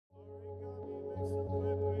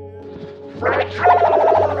You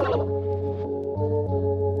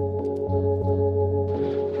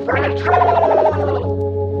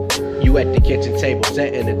at the kitchen table,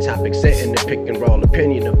 setting the topic, setting the pick and roll,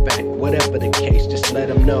 opinion of fact, whatever the case, just let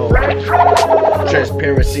them know.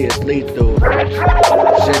 Transparency is lethal.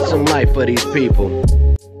 Shed some light for these people.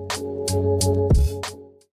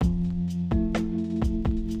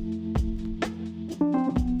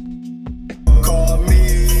 Call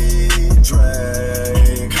me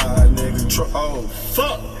Drake, hot nigga. Oh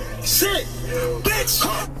fuck, shit, bitch.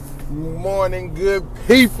 Morning, good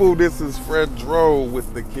people. This is Fred Dro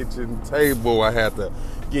with the kitchen table. I had to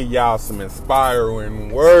give y'all some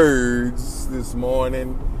inspiring words this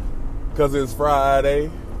morning because it's Friday.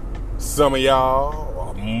 Some of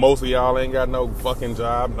y'all, most of y'all ain't got no fucking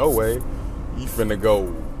job. No way. You finna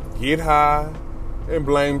go get high and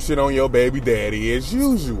blame shit on your baby daddy as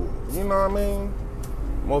usual. You know what I mean?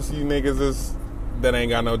 Most of you niggas that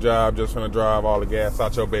ain't got no job just finna drive all the gas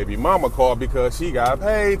out your baby mama car because she got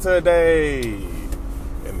paid today.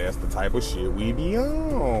 And that's the type of shit we be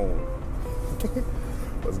on.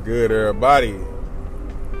 What's good, everybody?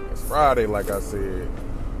 It's Friday, like I said.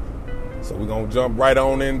 So we gonna jump right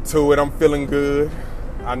on into it. I'm feeling good.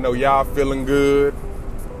 I know y'all feeling good.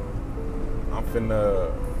 I'm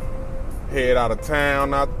finna head out of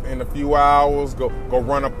town in a few hours. Go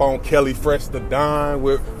run up on Kelly Fresh the Don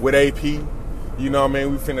with AP. You know what I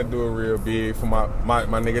mean? We finna do it real big for my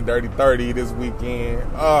nigga Dirty 30 this weekend.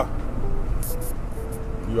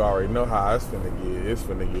 You already know how it's finna get. It's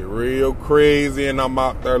finna get real crazy, and I'm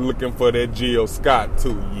out there looking for that Jill Scott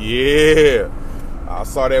too. Yeah. I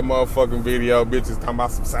saw that motherfucking video. Bitches talking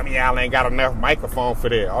about some of y'all ain't got enough microphone for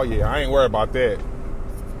that. Oh yeah, I ain't worried about that.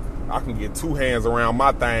 I can get two hands around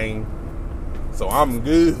my thing, so I'm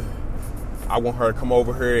good. I want her to come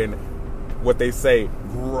over here and what they say,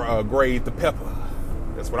 grade the pepper.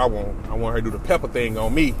 That's what I want. I want her to do the pepper thing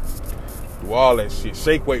on me. Do all that shit.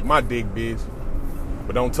 Shake weight my dick, bitch.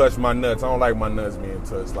 But don't touch my nuts. I don't like my nuts being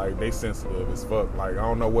touched. Like, they sensitive as fuck. Like, I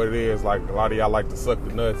don't know what it is. Like, a lot of y'all like to suck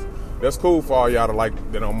the nuts. That's cool for all y'all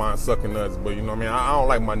that don't mind sucking nuts. But, you know what I mean? I don't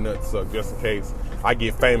like my nuts sucked just in case I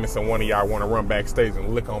get famous and one of y'all want to run backstage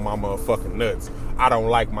and lick on my motherfucking nuts. I don't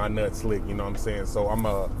like my nuts licked, you know what I'm saying? So I'm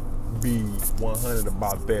be 100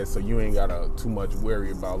 about that, so you ain't gotta too much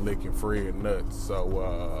worry about licking Fred nuts.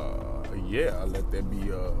 So yeah, I let that be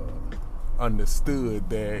understood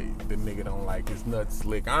that the nigga don't like his nuts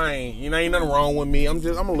slick. Ain't nothing wrong with me. I'm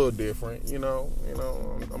a little different, you know,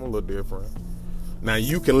 I'm a little different. Now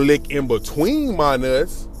you can lick in between my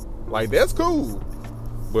nuts, like that's cool.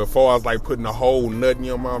 But as far as like putting a whole nut in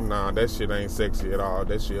your mouth, nah, that shit ain't sexy at all.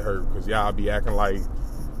 That shit hurt, cause y'all be acting like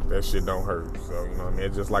that shit don't hurt. So, you know what I mean?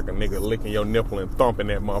 It's just like a nigga licking your nipple and thumping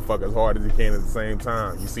that motherfucker as hard as he can at the same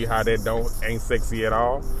time. You see how that ain't sexy at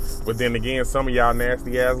all? But then again, some of y'all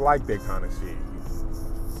nasty ass like that kind of shit.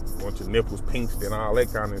 You want your nipples pinched and all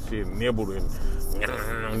that kind of shit, nibbled and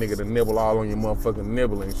nigga to nibble all on your motherfucking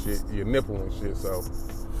nibble and shit, your nipple and shit. So,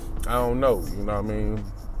 I don't know, you know what I mean?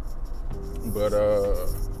 But,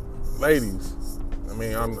 ladies,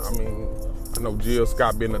 I know Jill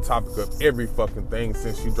Scott been the topic of every fucking thing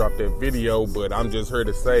since she dropped that video, but I'm just here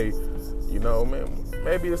to say, you know, man,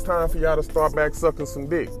 maybe it's time for y'all to start back sucking some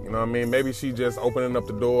dick. You know what I mean? Maybe she just opening up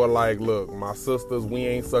the door like, look, my sisters, we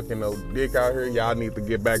ain't sucking no dick out here. Y'all need to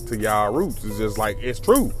get back to y'all roots. It's just like, it's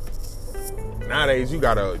true. Nowadays, you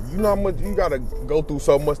know how much, you gotta go through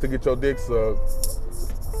so much to get your dick sucked,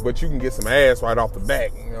 but you can get some ass right off the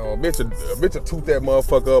back. You know, a bitch will tooth that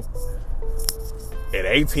motherfucker up at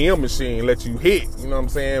an ATM machine, let you hit, you know what I'm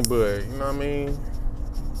saying? But, you know what I mean?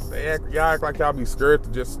 Y'all act like y'all be scared to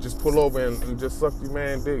just pull over and just suck your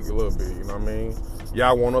man dick a little bit, you know what I mean?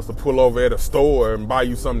 Y'all want us to pull over at a store and buy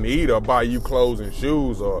you something to eat or buy you clothes and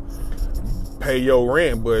shoes or pay your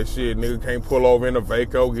rent, but shit, nigga can't pull over in a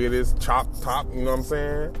Vaco, get his chop top, you know what I'm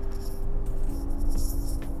saying?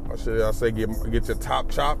 Or should I say get your top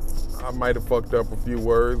chopped? I might have fucked up a few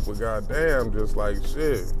words, but goddamn, just like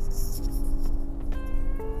shit.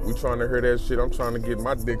 We trying to hear that shit. I'm trying to get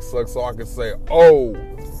my dick sucked so I can say, oh,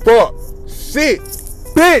 fuck, shit,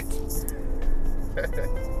 bitch.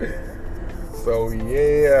 So,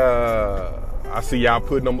 yeah. I see y'all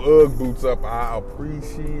putting them Ugg boots up. I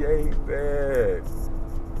appreciate that.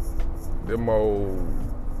 Them old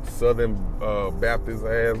Southern Baptist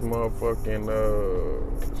ass motherfucking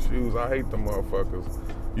shoes. I hate them motherfuckers.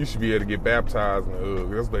 You should be able to get baptized in the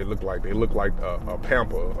Ugg. That's what they look like. They look like a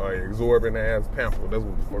pamper, an exorbitant ass pamper. That's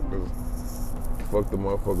what the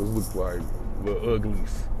motherfuckers look like. Little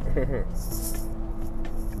uglies.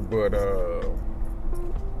 But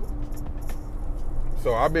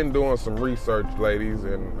So I've been doing some research, ladies,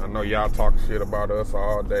 and I know y'all talk shit about us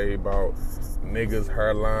all day about niggas'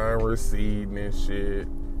 hairline receding and shit.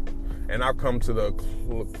 And I've come to the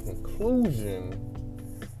conclusion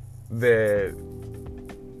that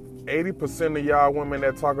 80% of y'all women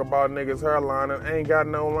that talk about niggas' hairline ain't got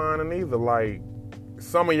no lining either. Like,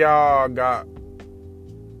 some of y'all got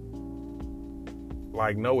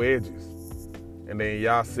like no edges. And then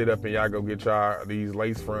y'all sit up and y'all go get y'all these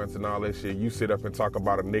lace fronts and all that shit. You sit up and talk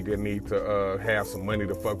about a nigga need to have some money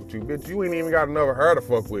to fuck with you. Bitch, you ain't even got another hair to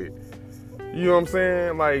fuck with. You know what I'm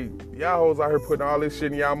saying? Like, y'all hoes out here putting all this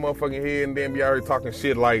shit in y'all motherfucking head and then be out here talking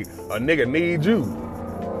shit like a nigga need you.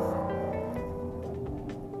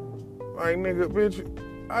 Like, nigga,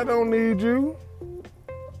 bitch, I don't need you.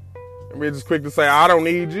 And bitch is quick to say, I don't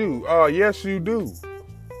need you. Yes, you do.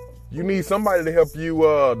 You need somebody to help you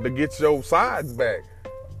to get your sides back.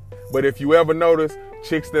 But if you ever notice,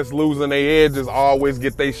 chicks that's losing their edges always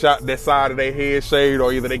get they shot that side of their head shaved,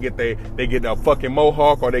 or either they get a fucking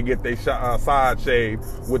mohawk or they get their side shaved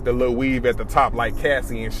with the little weave at the top like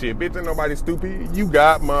Cassie and shit. Bitch, ain't nobody stupid. You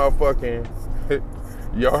got motherfucking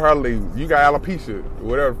your hair leaves. You got alopecia,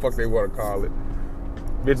 whatever the fuck they want to call it.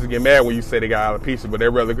 Bitches get mad when you say they got alopecia, but they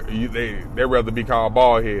rather be called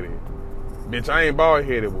bald headed. Bitch, I ain't bald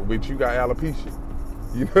headed, but bitch, you got alopecia.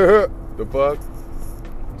 You know the fuck?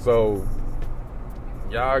 So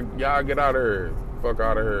y'all get out of here. Fuck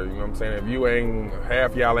out of here. You know what I'm saying? If you ain't,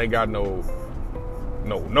 half y'all ain't got no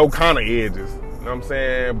kind of edges. You know what I'm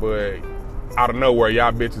saying? But out of nowhere,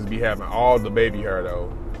 y'all bitches be having all the baby hair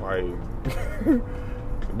though. Like, the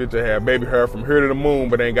bitch that have baby hair from here to the moon,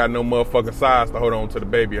 but ain't got no motherfucking size to hold on to the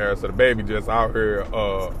baby hair. So the baby just out here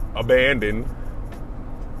abandoned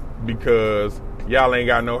because y'all ain't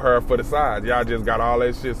got no hair for the sides. Y'all just got all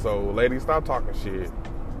that shit. So ladies, stop talking shit.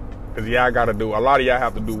 Cause y'all gotta do, a lot of y'all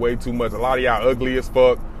have to do way too much. A lot of y'all ugly as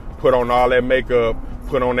fuck, put on all that makeup,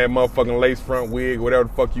 put on that motherfucking lace front wig, whatever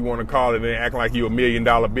the fuck you wanna call it, and act like you $1 million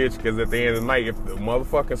bitch. Cause at the end of the night, if the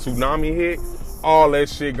motherfucking tsunami hit, all that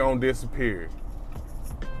shit gonna disappear.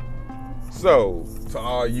 So, to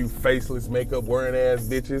all you faceless makeup wearing ass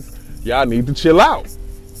bitches, y'all need to chill out.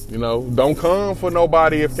 You know, don't come for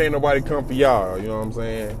nobody if ain't nobody come for y'all. You know what I'm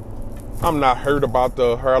saying? I'm not hurt about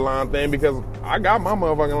the hairline thing because I got my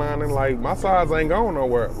motherfucking line and like my sides ain't going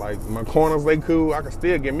nowhere. Like my corners, they cool. I can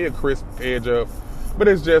still get me a crisp edge up, but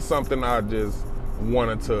it's just something I just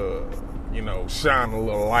wanted to, you know, shine a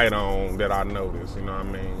little light on that I noticed. You know what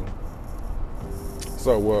I mean?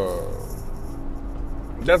 So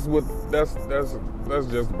that's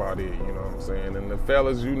just about it. You know what I'm saying? And the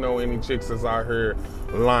fellas, you know, any chicks that's out here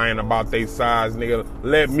lying about they size, nigga,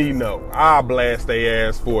 let me know. I'll blast they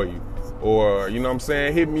ass for you. Or, you know what I'm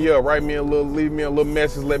saying, hit me up, leave me a little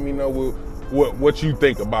message, let me know what you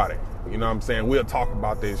think about it. You know what I'm saying? We'll talk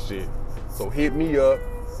about this shit. So hit me up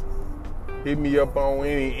on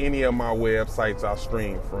any of my websites I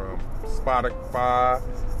stream from. Spotify,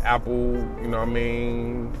 Apple, you know what I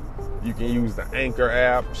mean? You can use the Anchor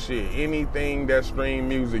app, shit. Anything that stream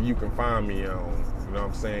music you can find me on. You know what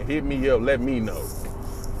I'm saying? Hit me up, let me know.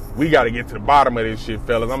 We gotta get to the bottom of this shit,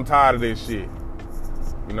 fellas. I'm tired of this shit.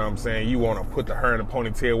 You know what I'm saying? You want to put the hair in a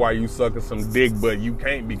ponytail while you sucking some dick, but you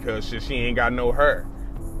can't because shit, she ain't got no hair.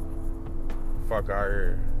 Fuck out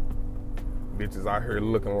here. Bitches out here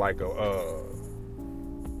looking like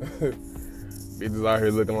bitches out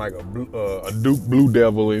here looking like a Duke Blue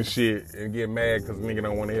Devil and shit and get mad because nigga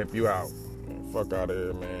don't want to help you out. Fuck out of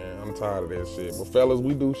here, man. I'm tired of that shit. But fellas,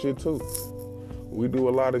 we do shit too. We do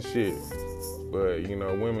a lot of shit. But, you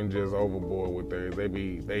know, women just overboard with theirs.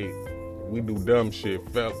 We do dumb shit,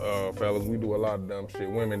 fellas. We do a lot of dumb shit.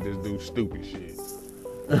 Women just do stupid shit.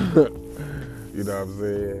 You know what I'm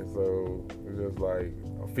saying? So it's just like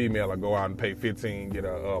a female will go out and pay $15, get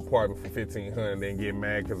a apartment for $1,500, then get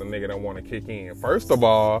mad because a nigga don't want to kick in. First of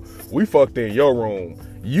all, we fucked in your room.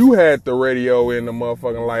 You had the radio and the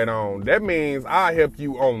motherfucking light on. That means I helped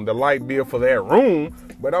you on the light bill for that room,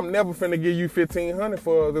 but I'm never finna give you $1,500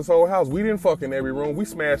 for this whole house. We didn't fuck in every room. We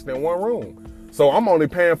smashed in one room. So I'm only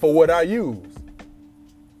paying for what I use.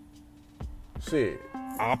 Shit.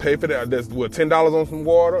 I'll pay for that. That's what, $10 on some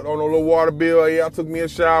water, on a little water bill. Yeah, I took me a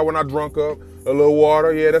shower when I drunk up. A little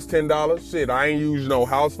water, yeah, that's $10. Shit, I ain't used no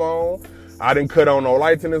house phone. I didn't cut on no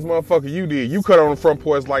lights in this motherfucker. You did. You cut on the front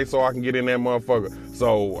porch light so I can get in that motherfucker.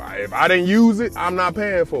 So if I didn't use it, I'm not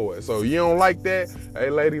paying for it. So you don't like that? Hey,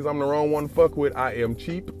 ladies, I'm the wrong one to fuck with. I am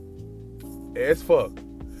cheap as fuck.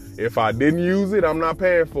 If I didn't use it, I'm not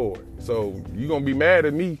paying for it. So you gonna be mad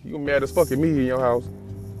at me. You gonna be mad as fuck at me in your house.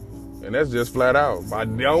 And that's just flat out. If I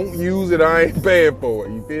don't use it, I ain't paying for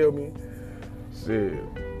it. You feel me? Shit.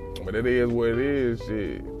 But it is what it is,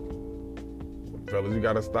 shit. Fellas, you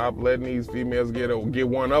gotta stop letting these females get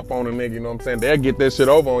one up on a nigga, you know what I'm saying? They'll get that shit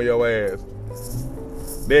over on your ass.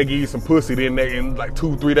 They'll give you some pussy, then they, and like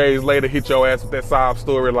 2-3 days later, hit your ass with that sob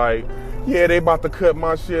story like, yeah, they about to cut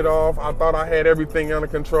my shit off. I thought I had everything under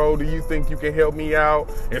control. Do you think you can help me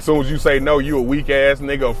out? As soon as you say no, you a weak ass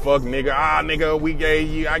nigga, fuck nigga. Ah,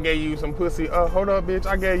 nigga, I gave you some pussy. Hold up, bitch,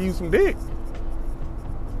 I gave you some dick.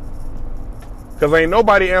 Cause ain't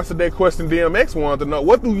nobody answered that question DMX wanted to know.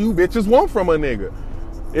 What do you bitches want from a nigga?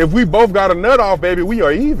 If we both got a nut off, baby, we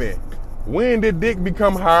are even. When did dick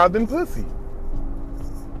become higher than pussy?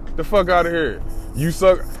 The fuck out of here.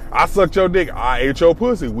 I sucked your dick, I ate your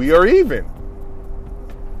pussy. We are even.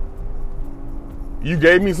 You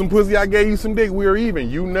gave me some pussy, I gave you some dick, we are even.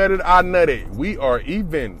 You nutted, I nutted. We are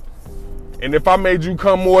even. And if I made you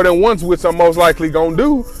come more than once, which I'm most likely gonna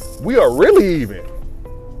do, we are really even.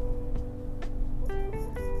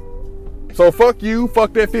 So fuck you,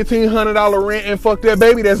 fuck that $1,500 rent, and fuck that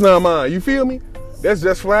baby that's not mine. You feel me? That's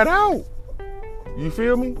just flat out. You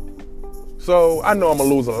feel me? So I know I'm gonna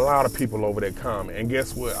lose a lot of people over that comment. And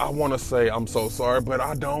guess what? I wanna say I'm so sorry, but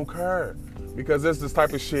I don't care. Because that's this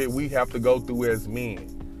type of shit we have to go through as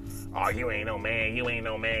men. Oh, you ain't no man, you ain't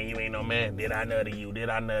no man, you ain't no man. Did I nut you? Did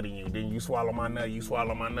I nut you? Didn't you swallow my nut? You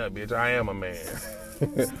swallow my nut, bitch. I am a man.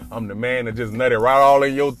 I'm the man that just nutted right all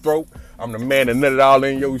in your throat. I'm the man that nutted all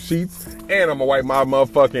in your sheets. And I'm gonna wipe my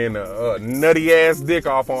motherfucking nutty ass dick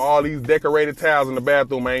off on all these decorated towels in the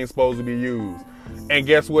bathroom I ain't supposed to be used. And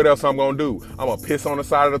guess what else I'm gonna do? I'm gonna piss on the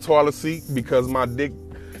side of the toilet seat because my dick,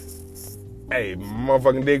 hey,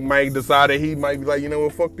 motherfucking dick might decide that he might be like, you know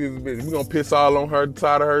what, fuck this bitch. We gonna piss all on her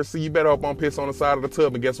side of her seat. You better hope I don't piss on the side of the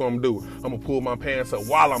tub, and guess what I'm gonna do? I'm gonna pull my pants up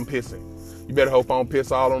while I'm pissing. You better hope I don't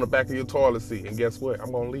piss all on the back of your toilet seat. And guess what?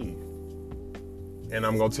 I'm gonna leave. And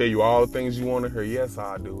I'm gonna tell you all the things you wanna hear. Yes,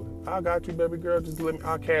 I'll do it. I got you, baby girl. Just let me,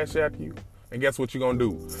 I'll cash app you. And guess what you gonna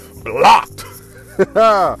do? Blocked!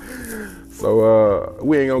 So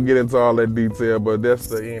we ain't gonna get into all that detail, but that's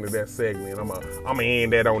the end of that segment. I'm gonna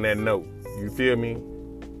end that on that note. You feel me?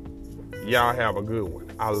 Y'all have a good one.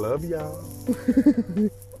 I love y'all.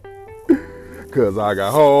 Cause I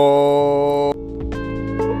got home.